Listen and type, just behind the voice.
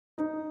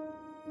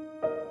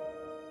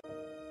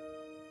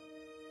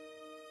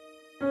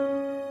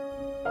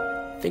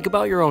Think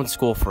about your own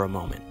school for a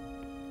moment.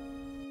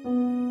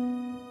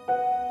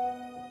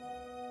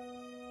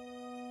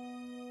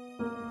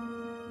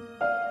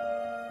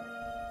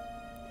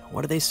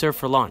 What do they serve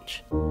for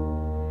lunch?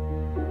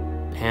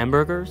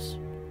 Hamburgers?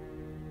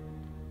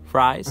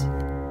 Fries?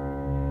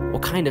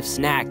 What kind of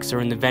snacks are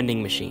in the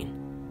vending machine?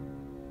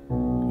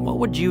 What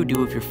would you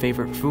do if your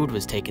favorite food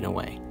was taken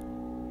away?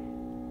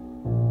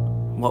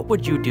 What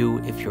would you do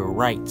if your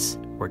rights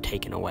were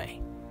taken away?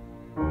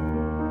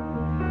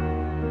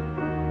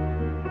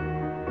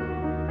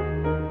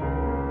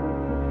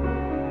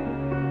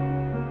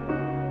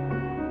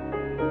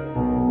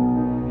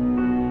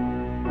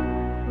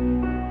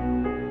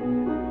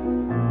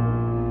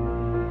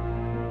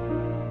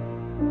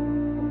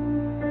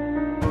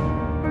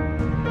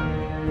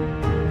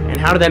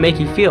 How did that make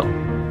you feel?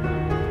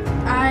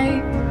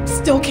 I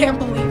still can't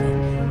believe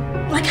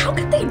it. Like, how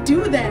could they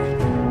do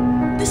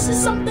that? This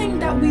is something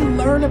that we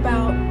learn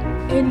about,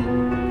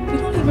 and we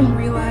don't even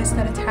realize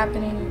that it's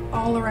happening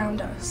all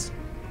around us.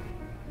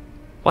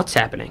 What's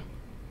happening?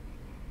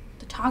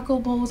 The taco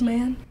bowls,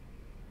 man.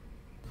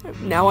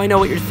 Now I know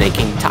what you're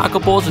thinking. Taco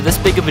bowls are this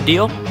big of a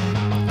deal?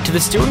 To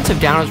the students of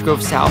Downers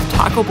Grove South,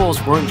 taco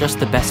bowls weren't just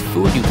the best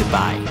food you could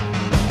buy.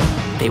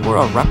 They were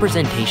a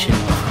representation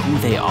of who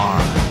they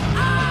are.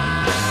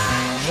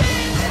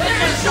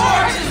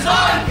 Shorts is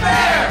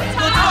unfair!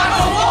 The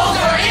taco bowls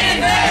are in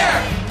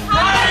there!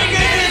 Hiding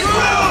in his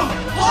room!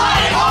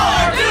 Plotting all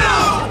our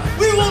doom!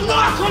 We will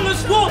not come to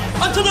school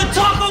until the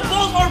taco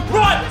bowls are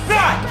brought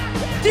back!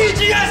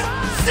 DGS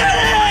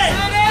City!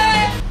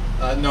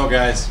 No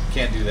guys,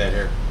 can't do that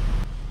here.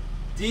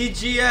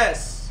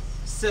 DGS,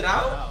 sit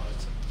out?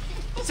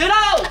 Sit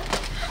out!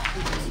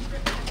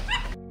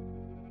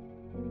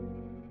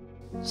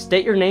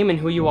 State your name and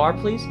who you are,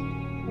 please.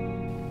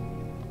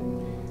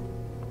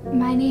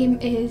 My name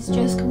is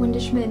Jessica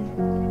Windishman,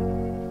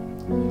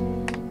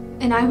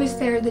 and I was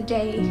there the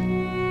day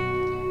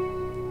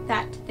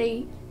that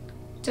they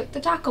took the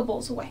taco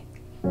bowls away.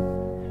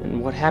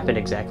 And what happened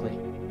exactly?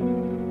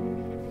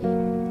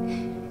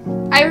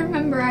 I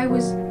remember I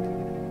was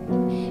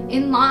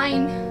in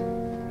line,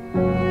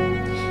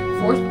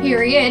 4th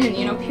period,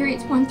 and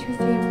periods 1 through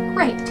 3 were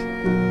great.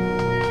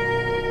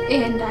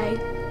 And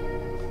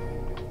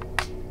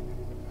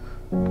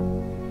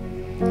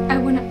I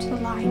went up to the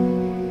line.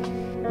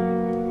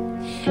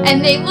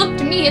 And they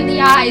looked me in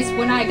the eyes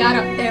when I got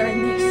up there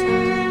and they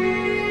said,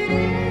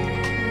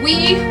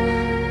 "We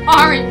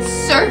aren't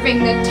serving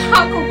the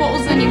taco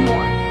bowls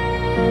anymore."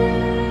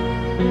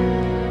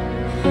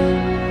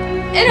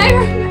 And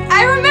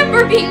I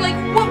remember being like,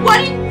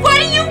 what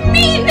do you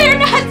mean they're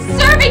not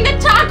serving the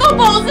taco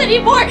bowls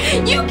anymore?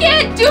 You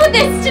can't do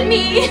this to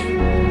me!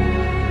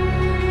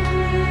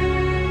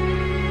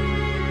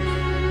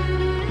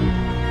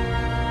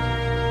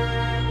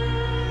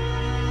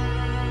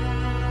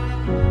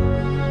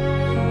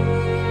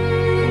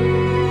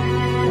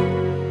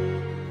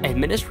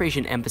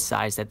 Administration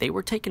emphasized that they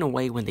were taken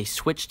away when they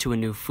switched to a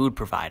new food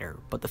provider,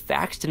 but the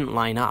facts didn't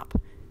line up.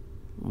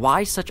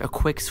 Why such a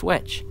quick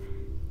switch?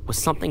 Was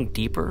something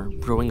deeper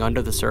brewing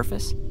under the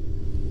surface?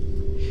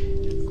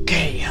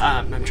 Okay,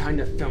 I'm trying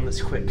to film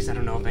this quick because I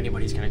don't know if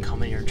anybody's going to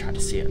come in here and try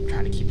to see it. I'm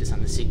trying to keep this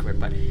on the secret,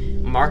 but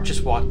Mark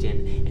just walked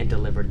in and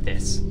delivered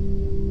this.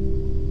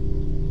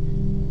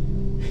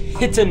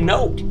 It's a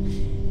note.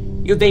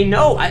 They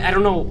know. I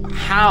don't know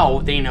how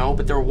they know,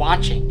 but they're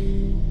watching.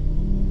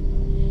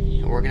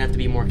 We're gonna have to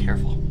be more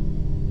careful.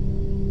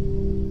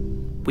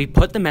 We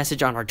put the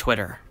message on our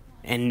Twitter,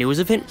 and news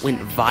of it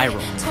went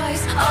viral.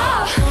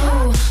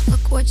 Oh,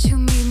 look what you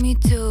made me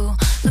do.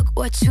 Look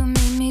what you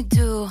made me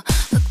do.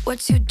 Look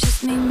what you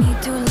just made me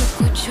do.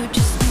 Look what you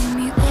just made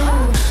me do.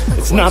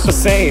 It's not the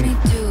same.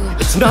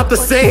 It's not the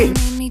same.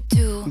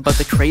 But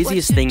the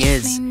craziest thing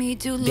is,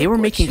 they were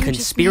making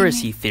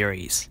conspiracy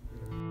theories.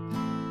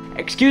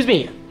 Excuse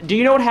me, do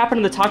you know what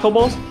happened to the taco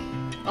bowls?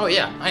 Oh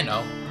yeah, I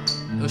know.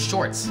 It was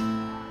Shorts.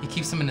 He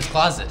keeps them in his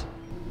closet.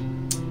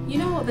 You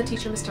know the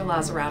teacher, Mr.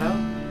 Lazzarato?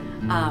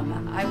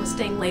 I was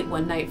staying late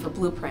one night for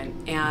Blueprint,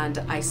 and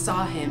I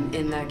saw him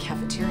in the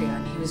cafeteria,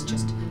 and he was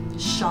just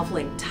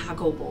shoveling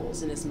taco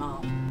bowls in his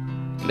mouth.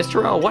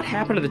 Mr. L, what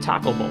happened to the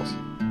taco bowls?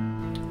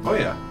 Oh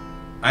yeah,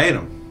 I ate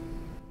them.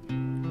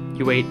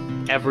 You ate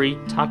every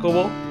taco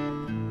bowl?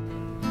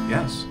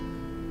 Yes.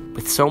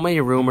 With so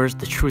many rumors,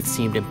 the truth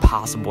seemed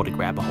impossible to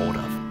grab a hold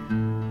of.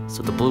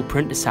 So the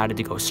Blueprint decided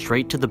to go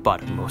straight to the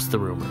butt of most of the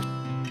rumors.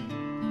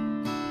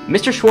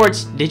 Mr.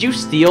 Schwartz, did you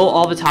steal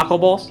all the taco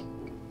bowls?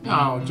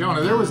 No,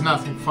 Jonah, there was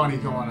nothing funny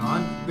going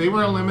on. They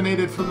were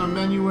eliminated from the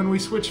menu when we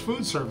switched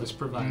food service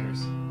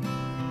providers.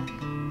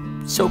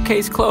 So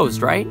case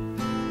closed, right?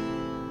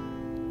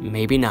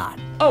 Maybe not.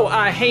 Oh,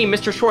 hey,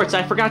 Mr. Schwartz,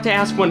 I forgot to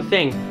ask one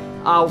thing.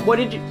 What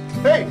did you...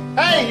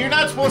 Hey, you're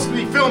not supposed to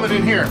be filming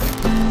in here.